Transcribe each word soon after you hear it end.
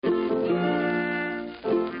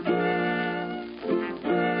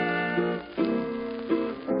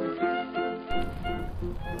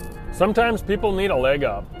Sometimes people need a leg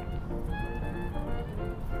up.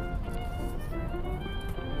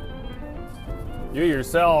 You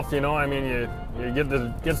yourself,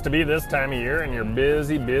 gets to be this time of year and you're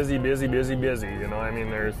busy. There's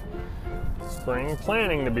spring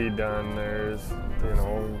planning to be done. There's,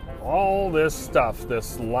 all this stuff,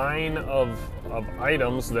 this line of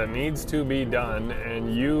items that needs to be done,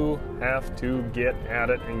 and you have to get at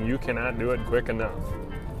it, and you cannot do it quick enough.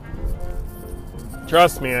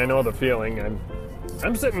 Trust me, I know the feeling.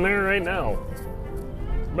 I'm sitting there right now.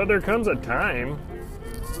 But there comes a time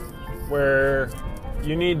where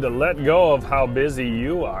you need to let go of how busy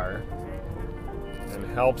you are and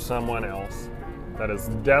help someone else that is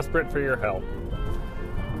desperate for your help.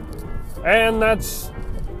 And that's,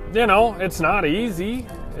 it's not easy.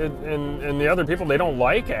 And the other people, they don't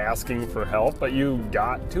like asking for help, but you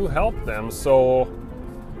got to help them. So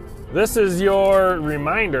this is your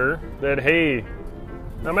reminder that, hey,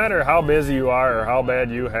 no matter how busy you are or how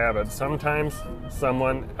bad you have it, sometimes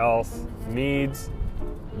someone else needs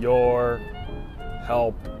your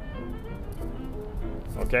help.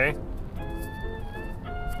 Okay?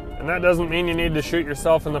 And that doesn't mean you need to shoot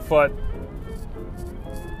yourself in the foot,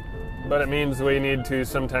 but it means we need to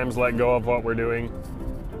sometimes let go of what we're doing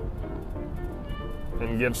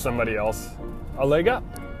and give somebody else a leg up.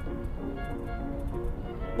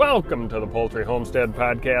 Welcome to the Poultry Homestead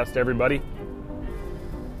Podcast, everybody.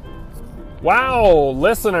 Wow,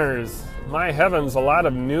 listeners. My heavens, a lot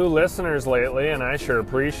of new listeners lately, and I sure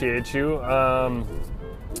appreciate you. My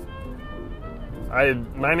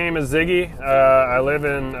name is Ziggy. I live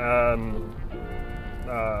in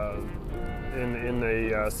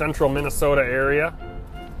the central Minnesota area,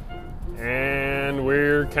 and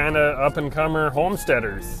we're kind of up-and-comer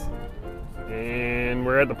homesteaders. And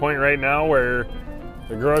we're at the point right now where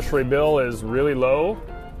the grocery bill is really low,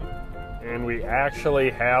 and we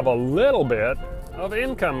actually have a little bit of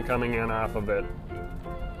income coming in off of it.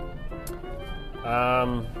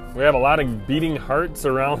 We have a lot of beating hearts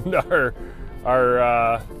around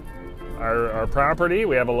our property.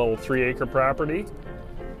 We have a little 3-acre property,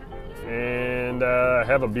 and I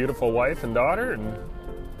have a beautiful wife and daughter,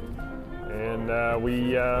 and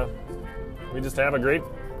we just have a great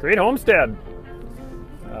homestead.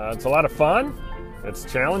 It's a lot of fun. It's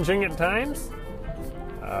challenging at times.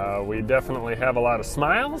 We definitely have a lot of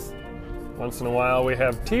smiles. Once in a while we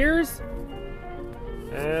have tears,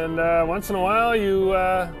 and once in a while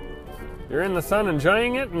you're in the sun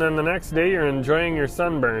enjoying it, and then the next day you're enjoying your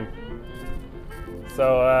sunburn.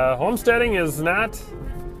 So homesteading is not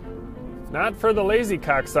for the lazy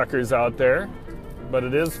cocksuckers out there, but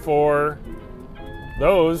it is for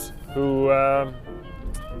those who,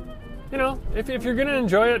 if you're going to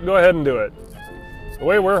enjoy it, go ahead and do it. The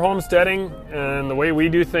way we're homesteading and the way we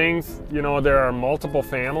do things, there are multiple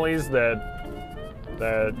families that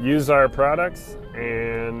use our products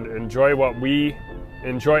and enjoy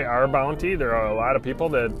our bounty. There are a lot of people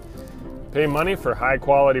that pay money for high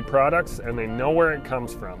quality products, and they know where it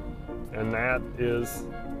comes from. And that is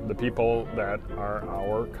the people that are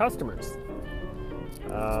our customers.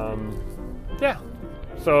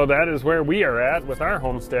 So that is where we are at with our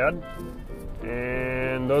homestead.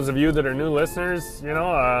 And those of you that are new listeners,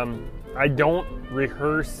 I don't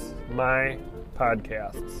rehearse my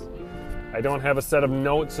podcasts. I don't have a set of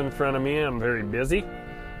notes in front of me. I'm very busy.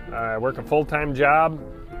 I work a full-time job.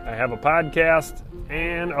 I have a podcast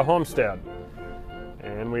and a homestead.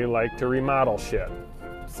 And we like to remodel shit.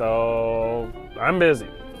 So I'm busy.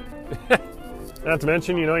 Not to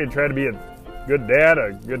mention, you try to be a good dad,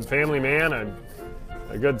 a good family man,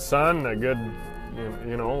 a good son, a good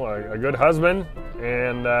a good husband,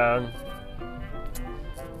 and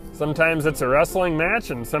sometimes it's a wrestling match,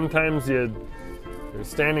 and sometimes you're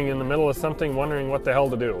standing in the middle of something wondering what the hell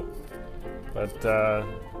to do. But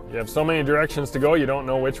you have so many directions to go, you don't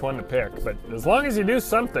know which one to pick. But as long as you do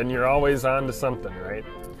something, you're always on to something, right?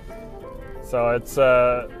 So it's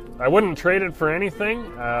I wouldn't trade it for anything.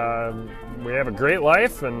 We have a great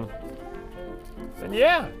life, and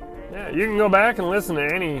yeah, you can go back and listen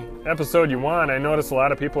to any episode you want. I notice a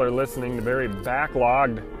lot of people are listening to very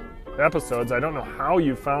backlogged episodes. I don't know how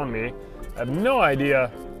you found me. I have no idea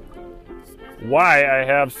why I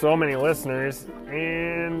have so many listeners.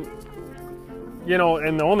 And,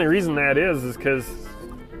 and the only reason that is because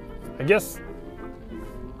I guess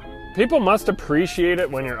people must appreciate it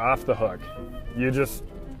when you're off the hook. You just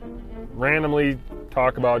randomly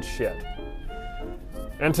talk about shit.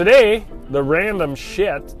 And today, the random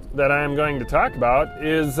shit that I'm going to talk about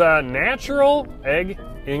is natural egg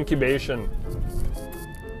incubation.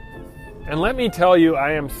 And let me tell you,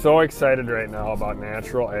 I am so excited right now about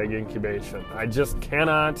natural egg incubation. I just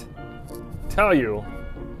cannot tell you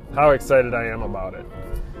how excited I am about it.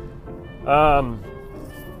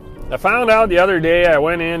 I found out the other day, I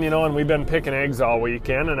went in, and we've been picking eggs all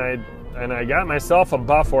weekend, and I got myself a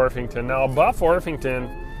Buff Orpington. Now, Buff Orpington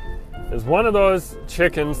is one of those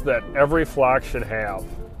chickens that every flock should have.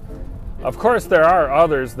 Of course, there are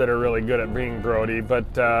others that are really good at being broody,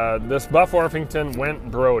 but this Buff Orpington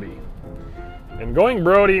went broody. And going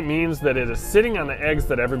broody means that it is sitting on the eggs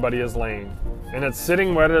that everybody is laying. And it's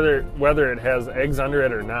sitting whether it has eggs under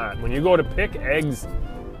it or not. When you go to pick eggs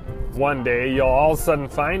one day, you'll all of a sudden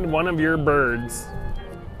find one of your birds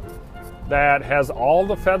that has all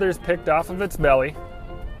the feathers picked off of its belly,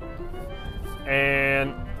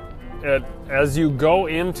 and as you go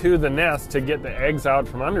into the nest to get the eggs out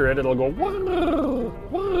from under it, it'll go wah,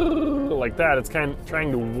 wah, like that. It's kind of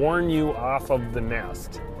trying to warn you off of the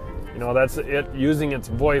nest. That's it using its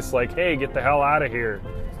voice like, hey, get the hell out of here.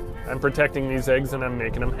 I'm protecting these eggs and I'm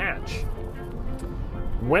making them hatch.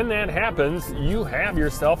 When that happens, you have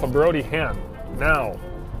yourself a broody hen. Now,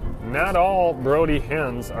 not all broody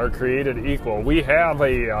hens are created equal. We have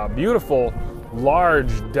a beautiful,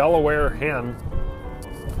 large Delaware hen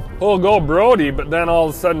who'll go broody, but then all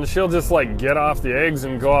of a sudden she'll just get off the eggs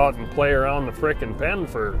and go out and play around the frickin' pen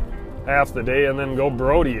for half the day and then go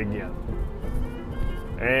broody again.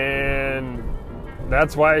 And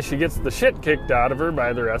that's why she gets the shit kicked out of her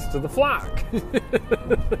by the rest of the flock.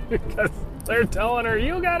 Because they're telling her,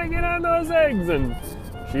 you gotta get on those eggs, and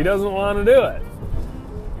she doesn't want to do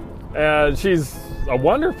it. She's a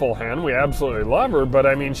wonderful hen. We absolutely love her, but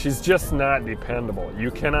she's just not dependable.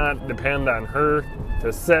 You cannot depend on her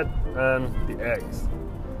to sit on the eggs.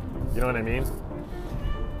 You know what I mean?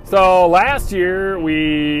 So last year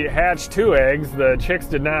we hatched 2 eggs. The chicks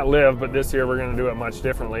did not live, but this year we're going to do it much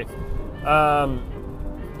differently.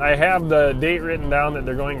 I have the date written down that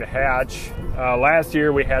they're going to hatch. Last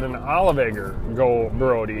year we had an olive egger go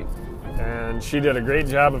broody, and she did a great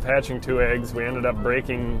job of hatching 2 eggs. We ended up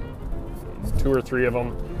breaking 2 or 3 of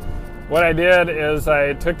them. What I did is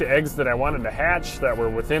I took the eggs that I wanted to hatch that were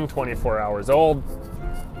within 24 hours old.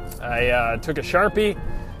 I took a Sharpie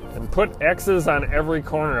and put X's on every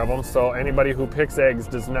corner of them so anybody who picks eggs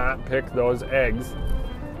does not pick those eggs.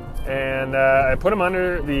 And I put them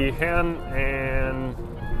under the hen, and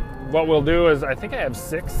what we'll do is, I think I have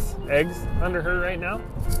 6 eggs under her right now.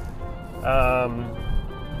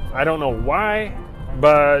 I don't know why,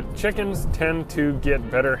 but chickens tend to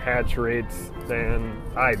get better hatch rates than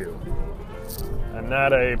I do. I'm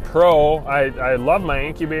not a pro. I love my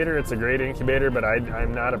incubator. It's a great incubator, but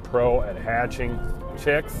I'm not a pro at hatching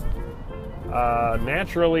chicks.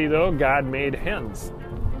 Naturally, though, God made hens,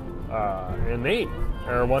 and they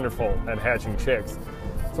are wonderful at hatching chicks.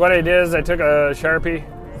 So what I did is I took a Sharpie,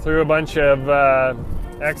 threw a bunch of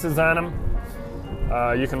X's on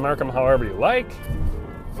them. You can mark them however you like,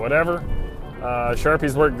 whatever.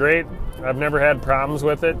 Sharpies work great. I've never had problems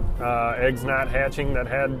with it. Eggs not hatching that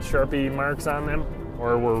had Sharpie marks on them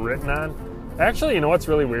or were written on. Actually, you know what's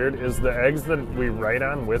really weird is the eggs that we write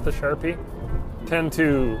on with the Sharpie tend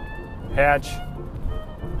to hatch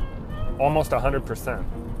almost 100%.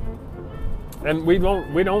 And we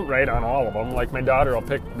don't write on all of them. Like my daughter will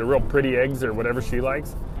pick the real pretty eggs or whatever she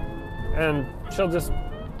likes, and she'll just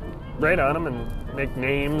write on them and make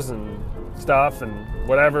names and stuff and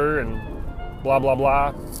whatever and blah blah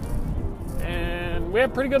blah. And we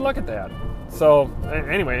have pretty good luck at that. So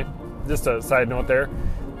anyway, just a side note there.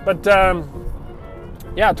 But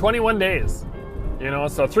yeah, 21 days.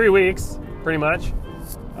 So 3 weeks pretty much.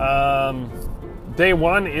 Day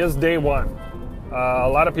 1 is day 1. A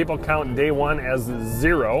lot of people count day 1 as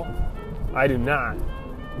 0. I do not.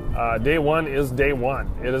 Day 1 is day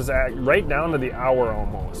 1. It is right down to the hour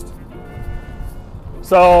almost.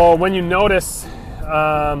 So when you notice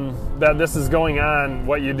that this is going on,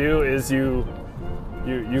 what you do is you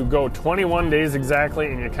go 21 days exactly,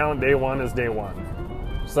 and you count day 1 as day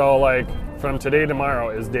 1. So like from today to tomorrow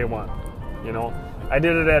is day 1. I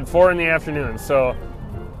did it at 4 in the afternoon. So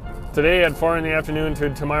today at 4 in the afternoon to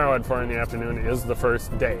tomorrow at 4 in the afternoon is the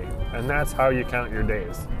first day. And that's how you count your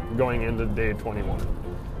days, going into day 21.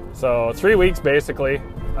 So 3 weeks basically.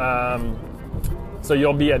 So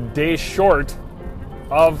you'll be a day short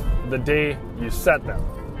of the day you set them.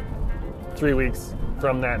 3 weeks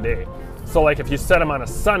from that day. So like if you set them on a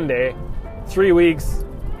Sunday, 3 weeks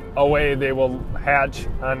away they will hatch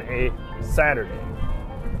on a Saturday.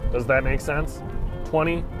 Does that make sense?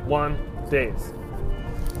 21 days.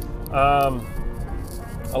 A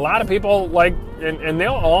lot of people and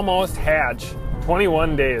they'll almost hatch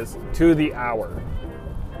 21 days to the hour.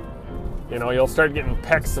 You'll start getting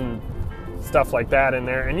pecks and stuff like that in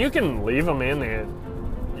there, and you can leave them in there.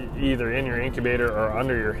 either in your incubator or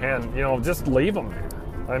under your hen, you know, just leave them there.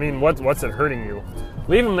 I mean, what's it hurting you?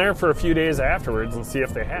 Leave them there for a few days afterwards and see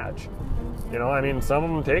if they hatch. You know, I mean, some of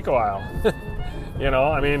them take a while. You know,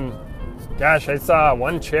 I mean, gosh, I saw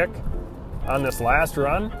one chick on this last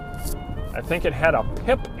run. I think it had a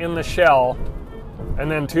pip in the shell, and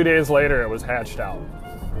then 2 days later it was hatched out.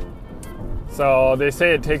 So they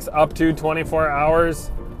say it takes up to 24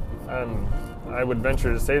 hours, and I would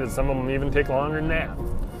venture to say that some of them even take longer than that.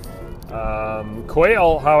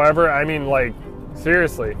 Quail, however, I mean, like,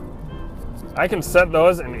 seriously, I can set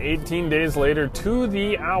those, and 18 days later to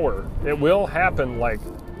the hour, it will happen. Like,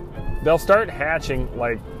 they'll start hatching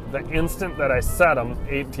like the instant that I set them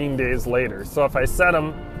 18 days later. So if I set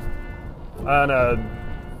them on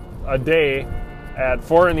a day at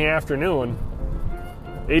 4 in the afternoon,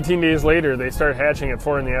 18 days later they start hatching at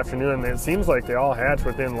 4 in the afternoon, and it seems like they all hatch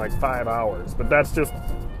within like 5 hours. But that's just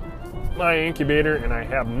my incubator, and I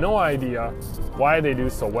have no idea why they do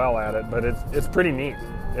so well at it, but it's pretty neat.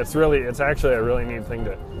 It's actually a really neat thing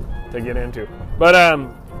to get into. But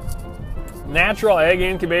natural egg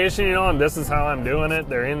incubation, you know, and this is how I'm doing it.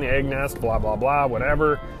 They're in the egg nest, blah blah blah,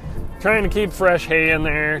 whatever. Trying to keep fresh hay in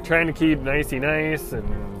there, trying to keep nicey nice and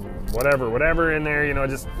whatever in there, you know,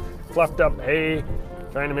 just fluffed up hay,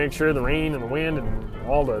 trying to make sure the rain and the wind and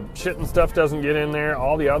all the shit and stuff doesn't get in there.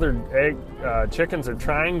 All the other chickens are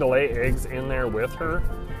trying to lay eggs in there with her.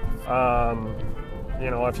 You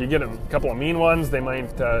know, if you get a couple of mean ones, they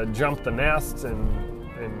might jump the nests,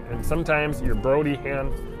 and sometimes your broody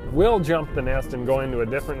hen will jump the nest and go into a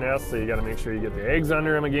different nest, so you got to make sure you get the eggs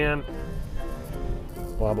under them again.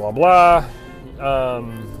 Blah blah blah.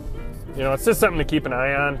 You know, it's just something to keep an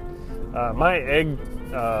eye on. My egg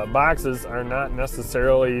boxes are not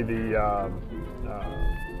necessarily the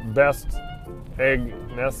best egg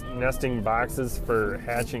nesting boxes for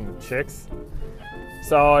hatching chicks.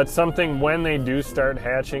 So it's something when they do start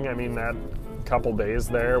hatching, I mean, that couple days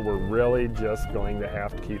there, we're really just going to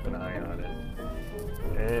have to keep an eye on it.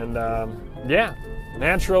 And yeah,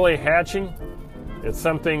 naturally hatching, it's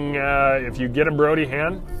something, if you get a broody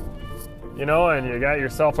hen, you know, and you got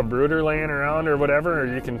yourself a brooder laying around or whatever,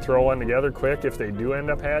 or you can throw one together quick if they do end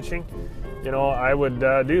up hatching, you know, I would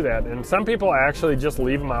do that. And some people actually just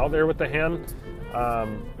leave them out there with the hen.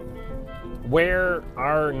 Where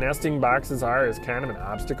our nesting boxes are is kind of an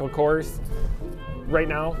obstacle course right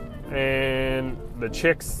now, and the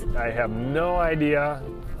chicks, I have no idea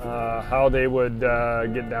how they would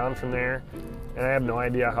get down from there, and I have no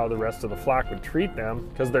idea how the rest of the flock would treat them,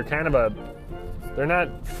 because they're kind of they're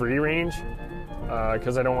not free range,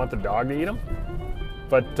 because I don't want the dog to eat them,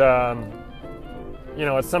 but you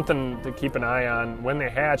know, it's something to keep an eye on. When they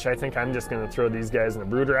hatch, I think I'm just going to throw these guys in a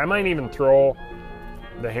brooder. I might even throw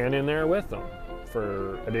the hen in there with them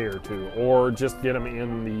for a day or two, or just get them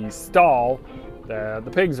in the stall that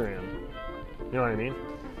the pigs are in. You know what I mean?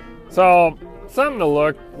 So something to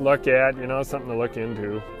look at, you know, something to look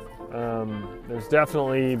into. There's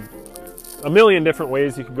definitely a million different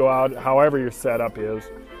ways you could go out, however your setup is.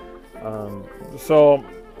 So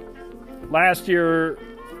last year,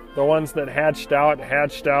 the ones that hatched out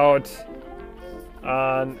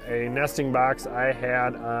on a nesting box I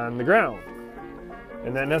had on the ground.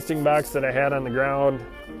 And that nesting box that I had on the ground,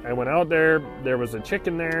 I went out there, there was a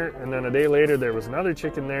chicken there, and then a day later there was another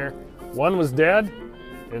chicken there. One was dead,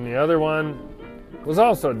 and the other one was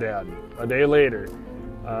also dead a day later.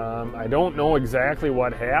 I don't know exactly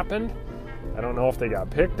what happened. I don't know if they got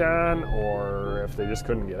picked on, or if they just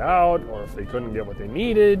couldn't get out, or if they couldn't get what they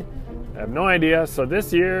needed. I have no idea. So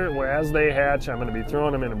this year, as they hatch, I'm going to be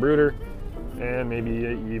throwing them in a brooder, and maybe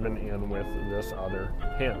even in with this other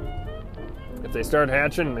hen. If they start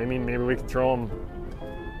hatching, I mean, maybe we could throw them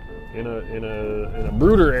in a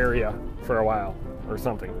brooder area for a while or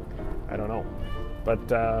something. I don't know, but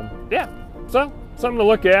yeah. So something to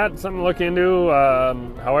look at, something to look into,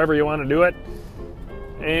 however you want to do it.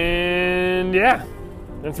 And yeah,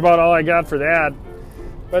 that's about all I got for that.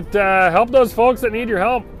 But help those folks that need your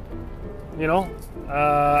help. You know,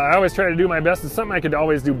 I always try to do my best. It's something I could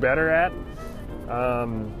always do better at.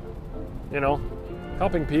 You know,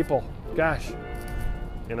 helping people. Gosh,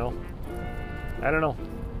 you know, I don't know.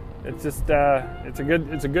 It's just it's a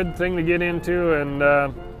good thing to get into, and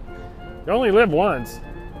you only live once.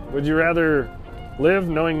 Would you rather live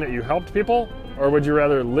knowing that you helped people, or would you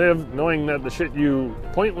rather live knowing that the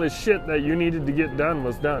pointless shit that you needed to get done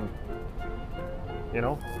was done? You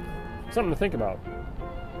know, something to think about.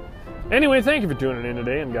 Anyway, thank you for tuning in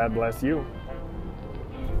today, and God bless you.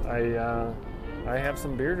 I have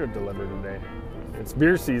some beer to deliver today. It's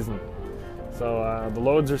beer season. So the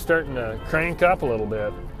loads are starting to crank up a little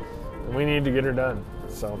bit, and we need to get her done.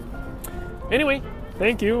 So anyway,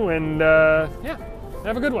 thank you, and yeah,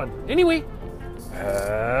 have a good one. Anyway,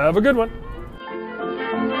 have a good one.